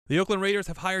The Oakland Raiders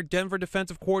have hired Denver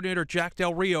defensive coordinator Jack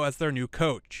Del Rio as their new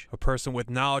coach. A person with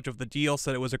knowledge of the deal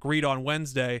said it was agreed on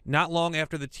Wednesday, not long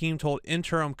after the team told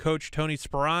interim coach Tony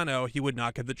Sparano he would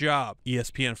not get the job.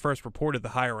 ESPN first reported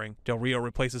the hiring. Del Rio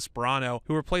replaces Sparano,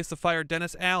 who replaced the fired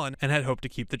Dennis Allen and had hoped to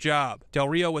keep the job. Del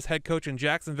Rio was head coach in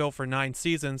Jacksonville for 9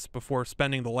 seasons before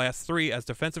spending the last 3 as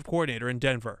defensive coordinator in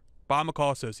Denver. Bob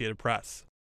McCall, Associated Press.